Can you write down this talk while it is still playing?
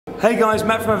Hey guys,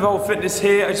 Matt from Evolved Fitness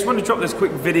here. I just want to drop this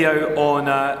quick video on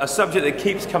a subject that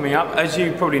keeps coming up. As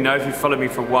you probably know, if you've followed me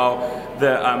for a while,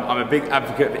 that I'm a big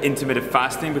advocate of intermittent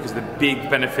fasting because of the big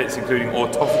benefits, including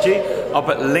autophagy. I'll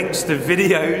put links to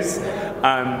videos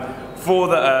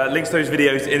links to those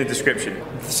videos in the description.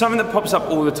 Something that pops up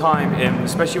all the time,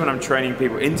 especially when I'm training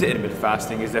people into intermittent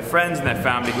fasting, is their friends and their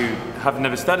family who have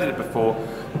never studied it before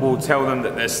will tell them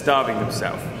that they're starving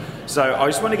themselves. So I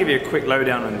just want to give you a quick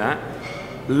lowdown on that.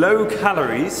 Low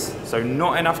calories, so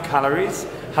not enough calories,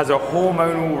 has a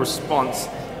hormonal response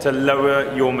to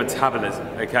lower your metabolism,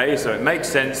 okay? So it makes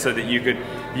sense so that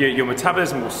your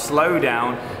metabolism will slow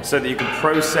down so that you can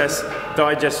process,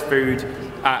 digest food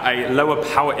at a lower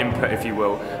power input, if you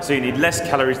will. So you need less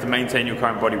calories to maintain your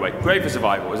current body weight. Great for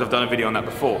survival, as I've done a video on that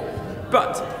before.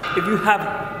 But if you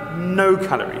have no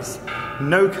calories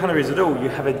at all, you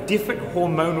have a different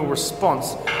hormonal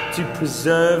response to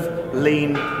preserve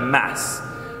lean mass.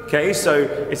 Okay, so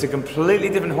it's a completely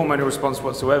different hormonal response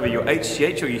whatsoever. Your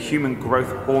HGH, or your human growth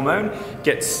hormone,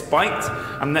 gets spiked,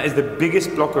 and that is the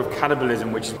biggest blocker of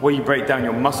catabolism, which is where you break down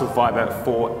your muscle fiber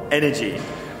for energy.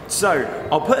 So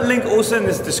I'll put a link also in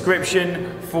this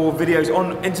description for videos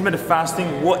on intermittent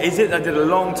fasting. What is it? I did a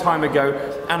long time ago,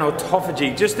 and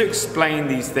autophagy, just to explain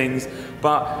these things.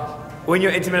 But when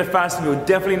you're intermittent fasting, you're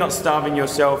definitely not starving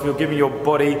yourself. You're giving your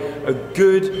body a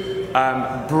good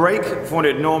break from what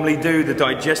it would normally do. The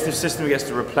digestive system gets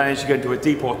to replenish. You go into a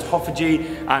deep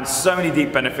autophagy, and so many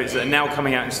deep benefits that are now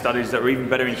coming out in studies that are even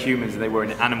better in humans than they were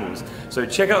in animals. So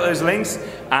check out those links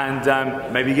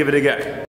and maybe give it a go.